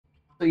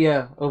So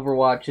yeah,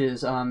 Overwatch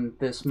is on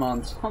this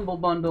month's Humble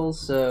Bundle,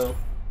 so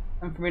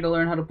time for me to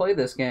learn how to play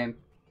this game.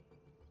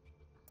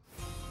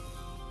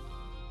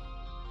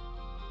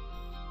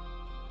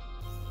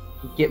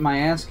 Get my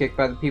ass kicked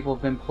by the people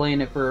who've been playing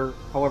it for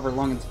however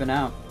long it's been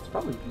out. It's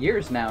probably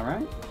years now,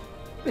 right?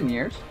 It's been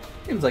years.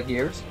 Seems like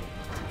years.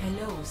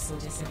 Hello,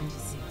 Soldier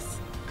 76.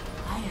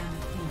 I am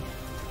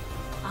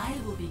Athena. I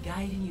will be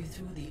guiding you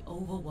through the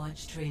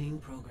Overwatch training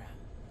program.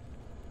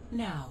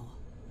 Now,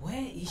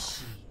 where is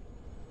she?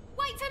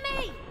 Wait for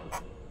me!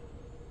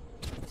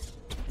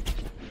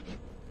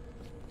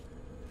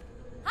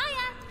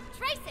 Hiya!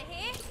 Tracer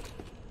here!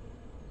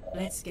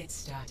 Let's get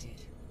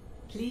started.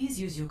 Please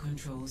use your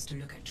controls to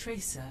look at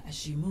Tracer as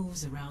she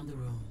moves around the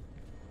room.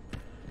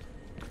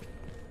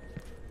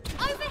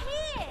 Over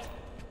here!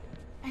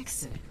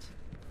 Excellent.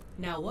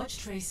 Now watch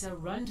Tracer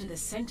run to the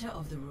center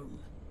of the room.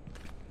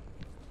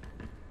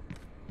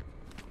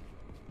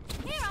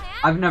 Here I am!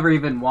 I've never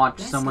even watched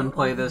Let's someone go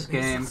play over this the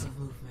game. basics of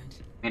movement.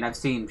 I mean, I've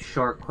seen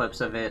short clips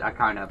of it. I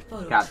kind of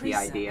Follow got the Tracer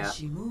idea. as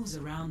she moves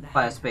around the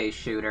Class-based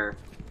shooter.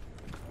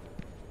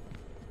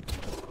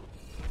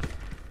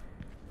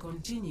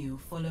 Continue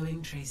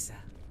following Tracer.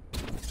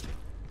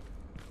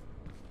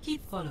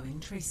 Keep following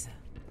Tracer.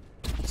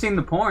 Seen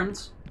the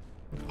porns.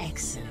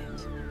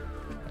 Excellent.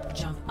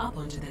 Jump up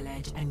onto the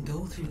ledge and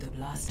go through the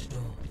blast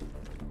door.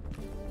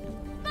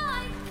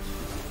 Bye!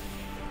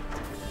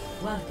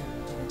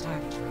 Welcome to the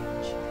target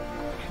range.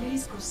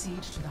 Please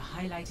proceed to the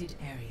highlighted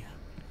area.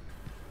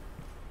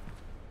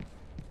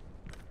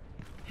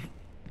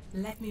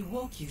 Let me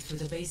walk you through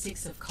the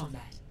basics of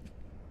combat.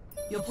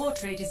 Your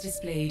portrait is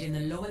displayed in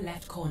the lower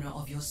left corner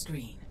of your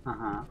screen.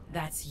 Uh-huh.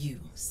 That's you,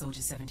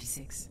 Soldier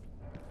 76.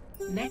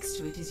 Next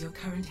to it is your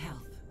current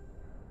health.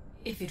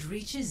 If it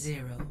reaches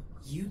 0,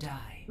 you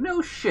die.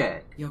 No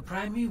shit. Your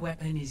primary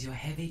weapon is your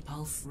heavy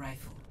pulse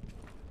rifle.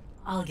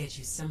 I'll get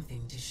you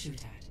something to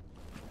shoot at.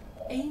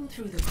 Aim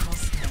through the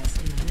crosshairs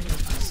in the middle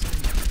of your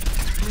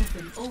screen. Move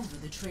them over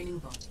the training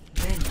body,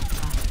 then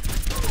fire.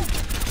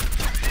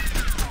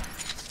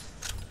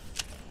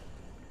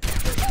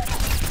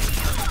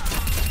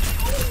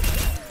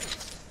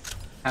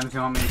 How much you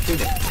want me to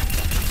shoot it?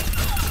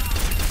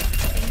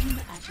 Aim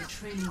at the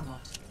training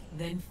bot,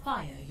 then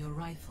fire your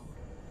rifle.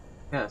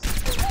 Yes.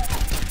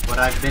 What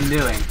I've been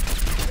doing.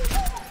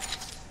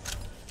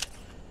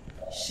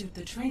 Shoot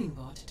the training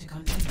bot to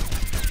continue.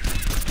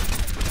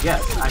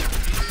 Yes, I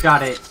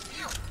shot it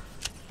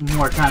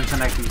more times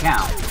than I can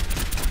count.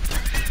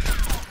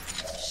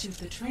 Shoot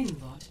the training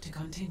bot to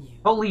continue.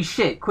 Holy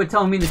shit, quit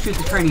telling me to shoot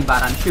the training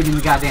bot. I'm shooting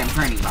the goddamn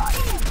training bot.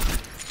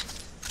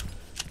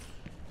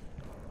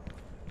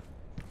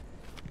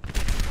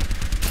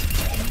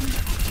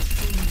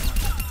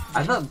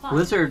 I thought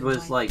Blizzard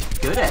was, like,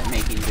 good at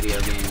making video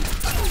games.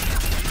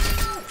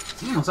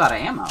 I'm almost out of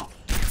ammo.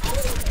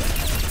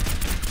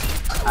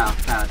 Oh,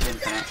 no, it's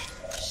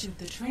infinite. Shoot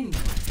the training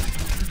bot to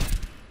continue.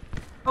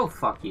 Oh,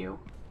 fuck you.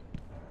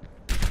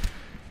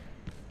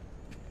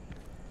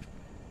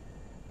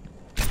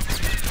 Aim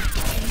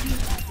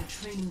at the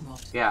training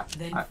bot, Yeah.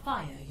 then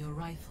fire your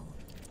rifle.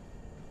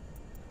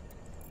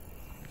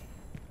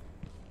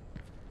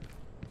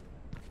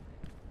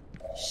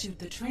 Shoot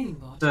the training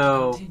bot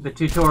So, to continue. the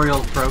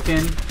tutorial's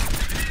broken.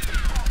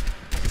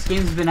 This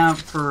game's been out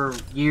for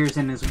years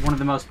and is one of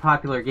the most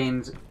popular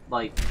games,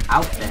 like,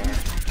 out there.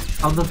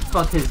 How the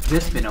fuck has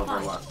this been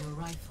overlooked? Fire your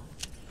rifle.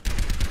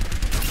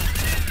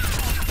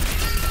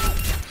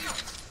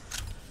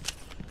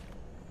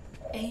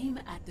 Aim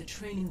at the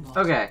training bot.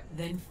 Okay.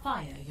 Then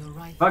fire your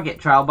rifle. Fuck it,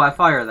 trial by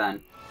fire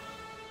then.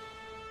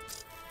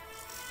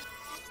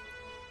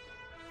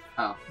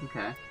 Oh,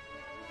 okay.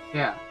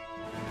 Yeah.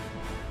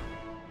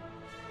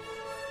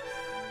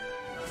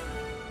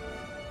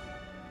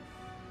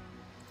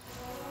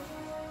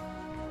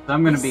 So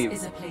I'm gonna be...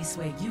 This is a place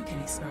where you can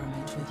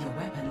experiment with your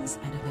weapons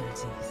and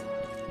abilities.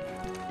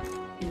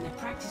 In the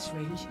practice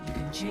range, you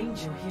can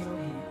change your hero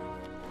here.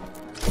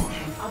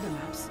 On other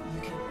maps,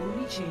 you can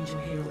only change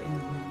your hero in the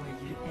room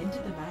where you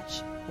enter the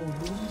match or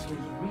rooms where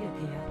you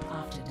reappear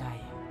after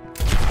dying.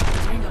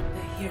 Bring up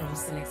the hero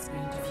select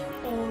screen to view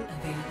all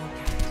available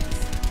characters.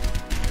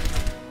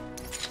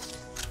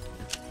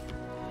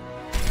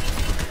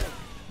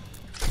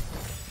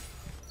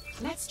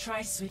 Let's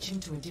try switching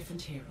to a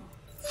different hero.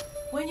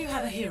 When you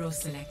have a hero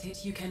selected,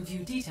 you can view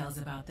details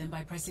about them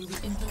by pressing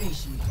the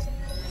information button.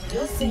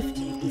 Your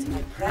safety is my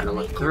Gotta primary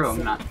look through them,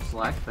 concern. not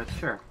select, but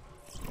sure.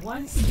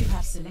 Once you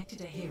have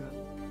selected a hero,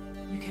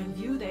 you can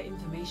view their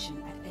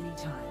information at any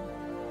time.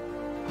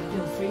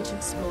 Feel free to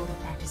explore the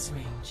practice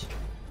range.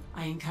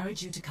 I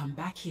encourage you to come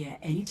back here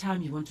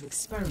anytime you want to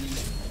experiment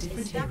with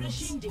different heroes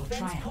Establishing or defense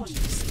try out point. new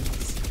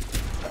skills.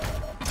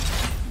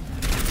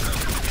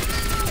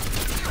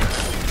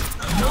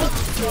 Not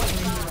when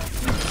you are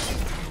finished, you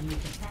can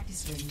leave the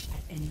practice range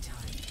at any time.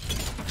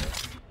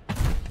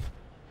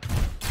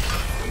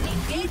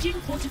 Engaging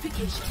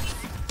fortifications.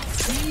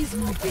 Please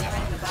move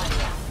behind the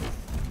barrier.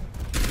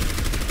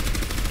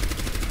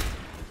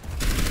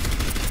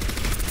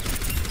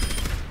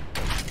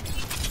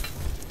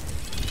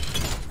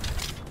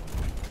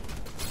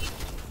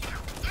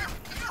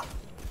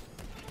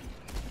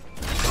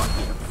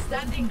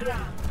 Standing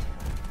ground.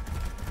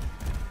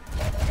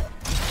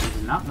 He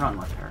did not run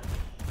with her.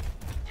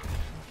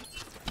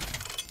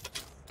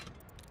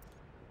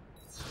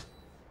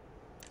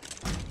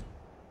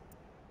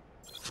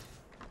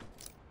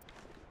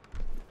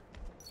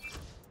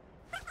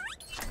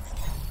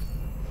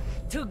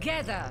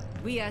 Together,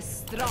 we are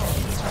strong.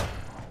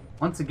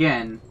 Once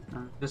again,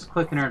 I'm just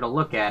clicking her to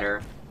look at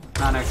her,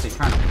 not actually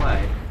trying to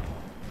play.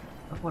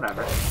 But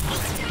whatever.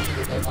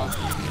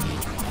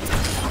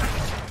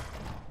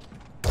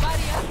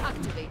 Barrier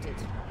activated.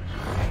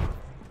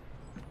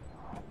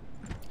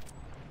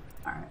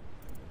 Alright.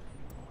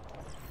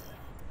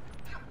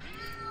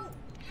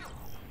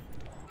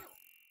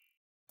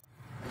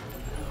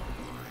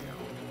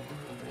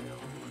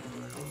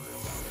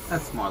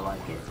 That's more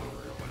like it.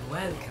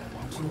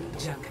 Welcome to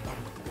jungle.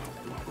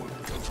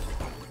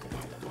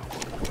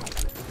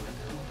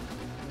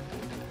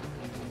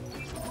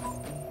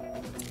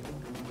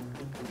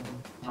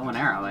 Oh, an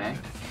arrow, eh?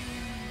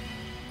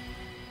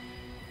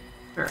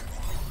 Sure.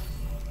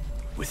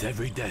 With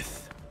every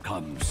death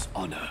comes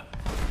honor.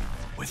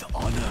 With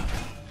honor,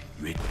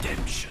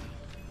 redemption.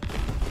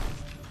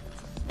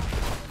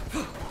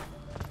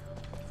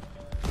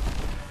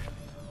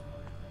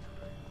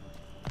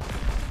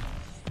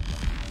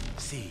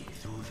 See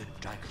through the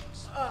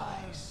dragon's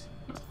eyes.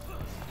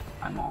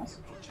 Eyeballs.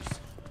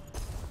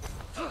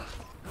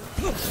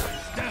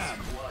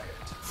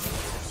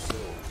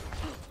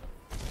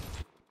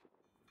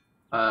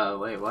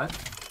 Wait, what?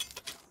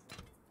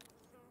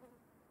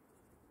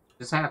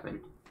 Just happened.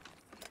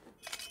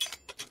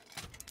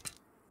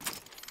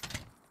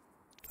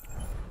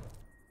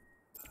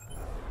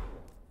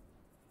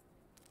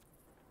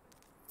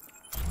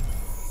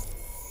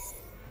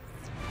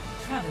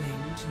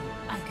 Traveling to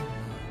Iconworld.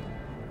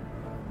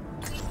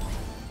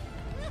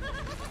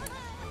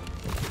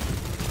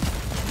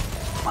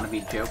 Wanna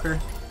be Joker?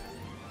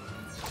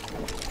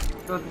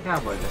 Go with the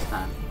cowboy this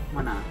time.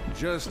 Why not?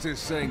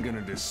 Justice ain't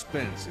gonna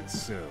dispense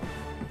itself.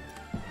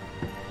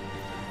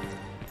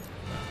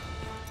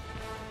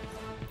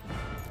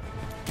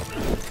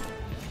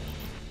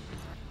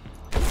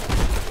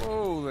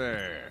 Whoa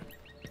there.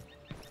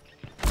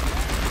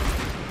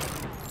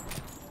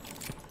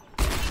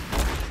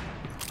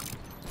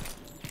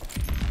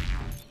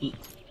 Eat.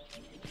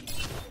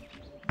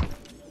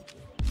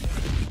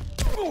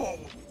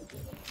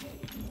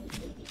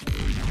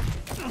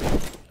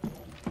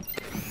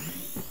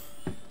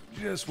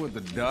 Just what the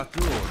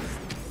doctor ordered.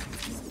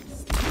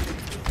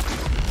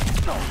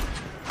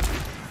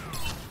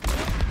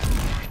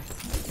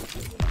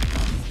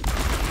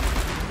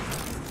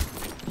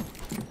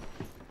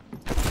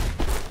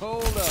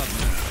 Hold up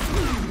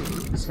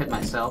now. Just hit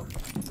myself.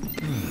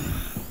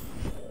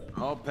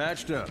 All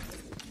patched up.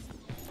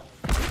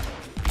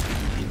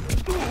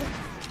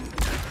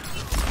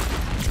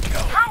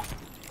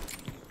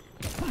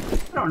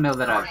 I don't know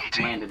that I've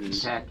landed an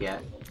attack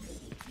yet.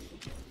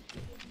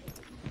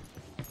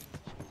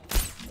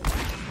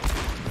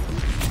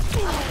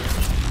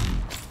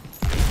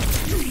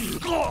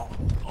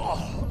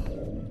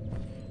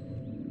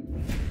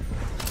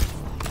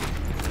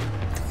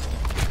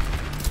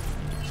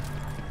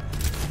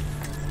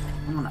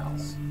 Someone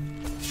else.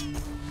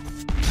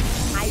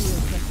 I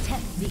will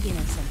protect the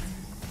innocent.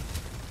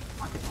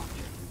 Rocket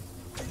launcher.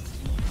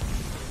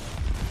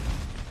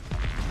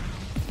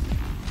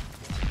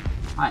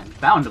 I'm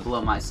bound to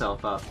blow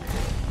myself up.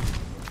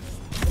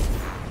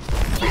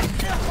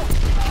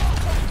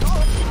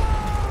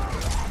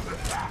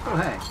 Oh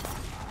hey.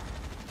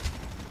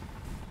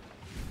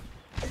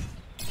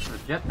 A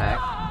jetpack,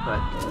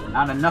 but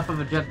not enough of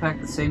a jetpack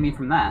to save me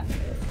from that.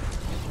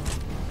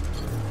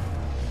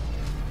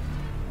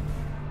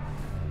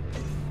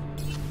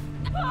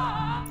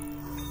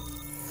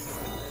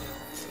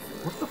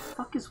 What the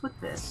fuck is with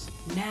this?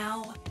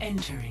 Now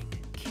entering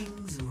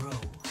King's Row.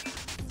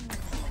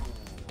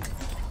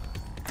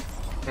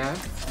 Okay.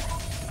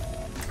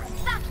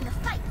 Back in the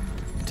fight.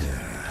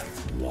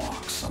 Death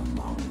walks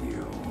among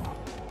you.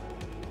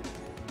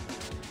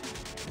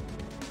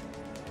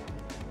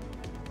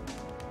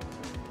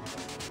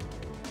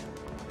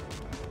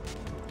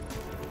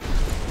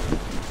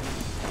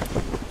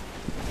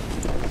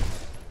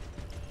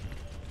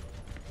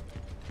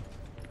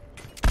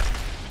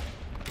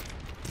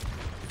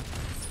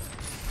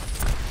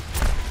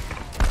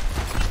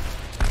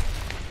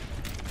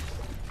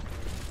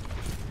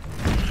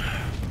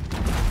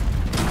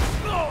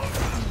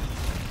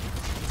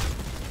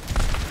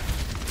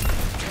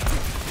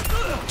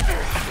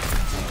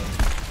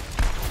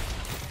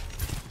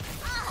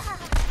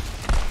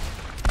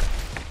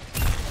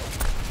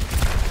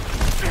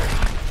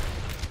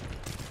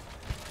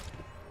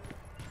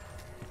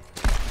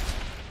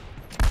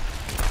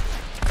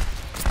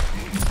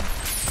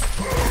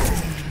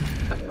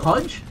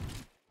 Pudge?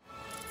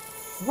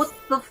 What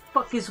the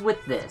fuck is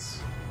with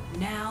this?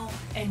 Now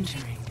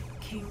entering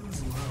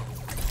King's Row.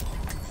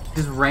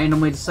 Just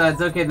randomly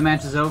decides, okay, the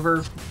match is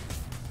over.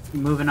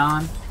 Moving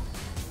on.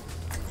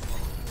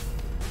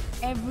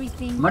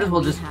 Everything. Might as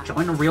well that we just have,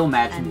 join a real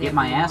match and and get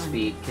my ass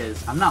everyone. beat,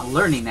 because I'm not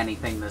learning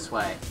anything this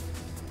way.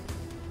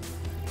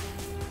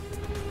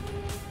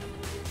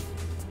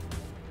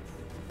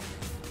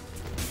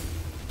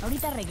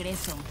 Ahorita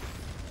regreso.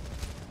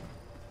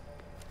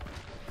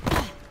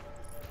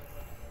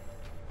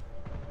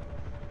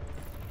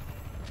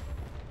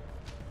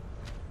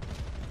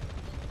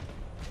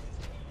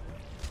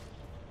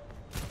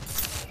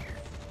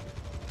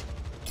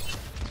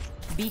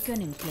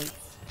 Beacon in place.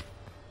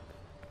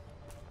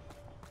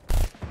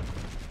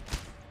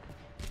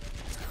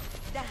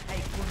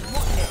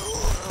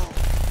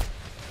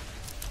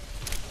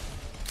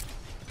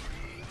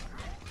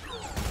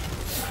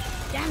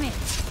 Damn it!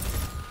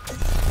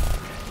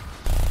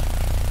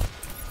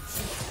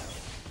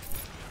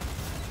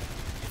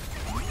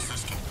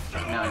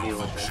 No idea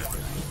what that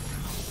is.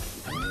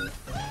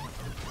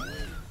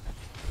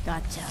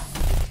 Gotcha.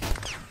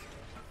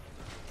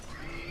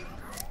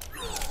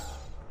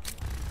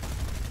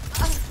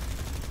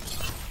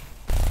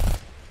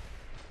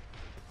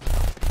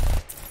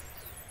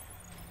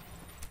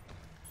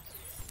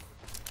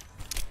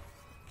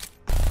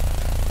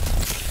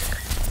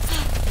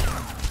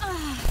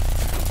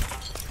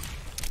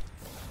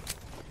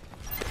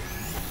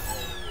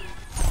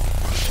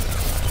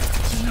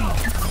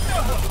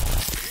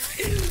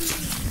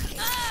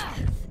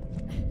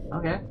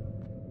 Okay.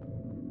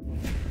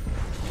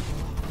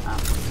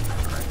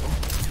 Sniper rifle.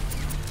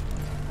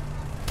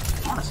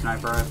 I want a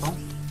sniper rifle.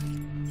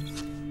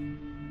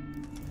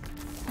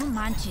 No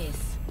manches.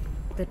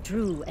 The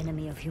true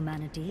enemy of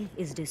humanity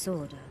is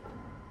disorder.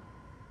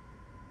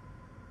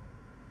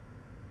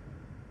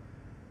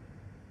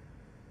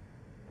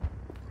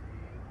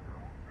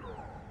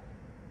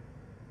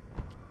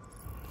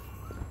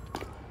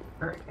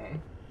 Okay.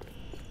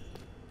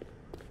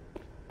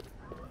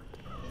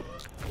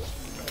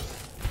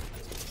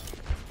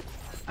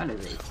 That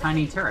is a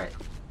tiny turret.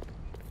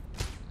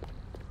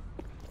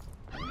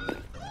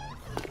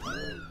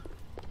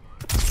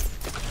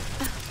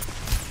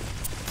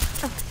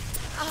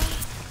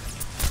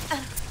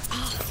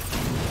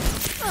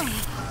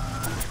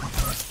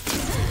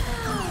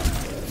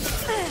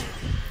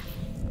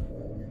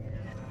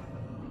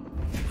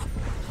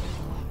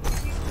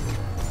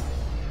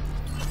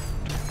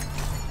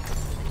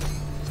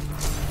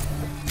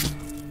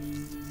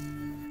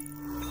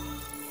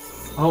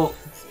 Oh,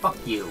 fuck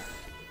you.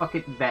 Fuck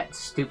it, that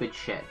stupid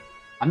shit.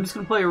 I'm just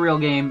gonna play a real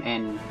game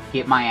and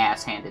get my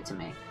ass handed to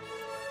me.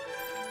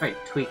 Try to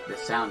tweak the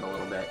sound a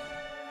little bit.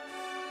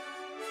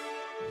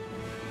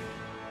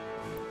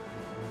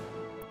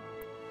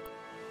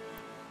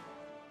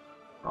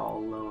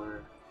 All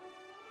lower.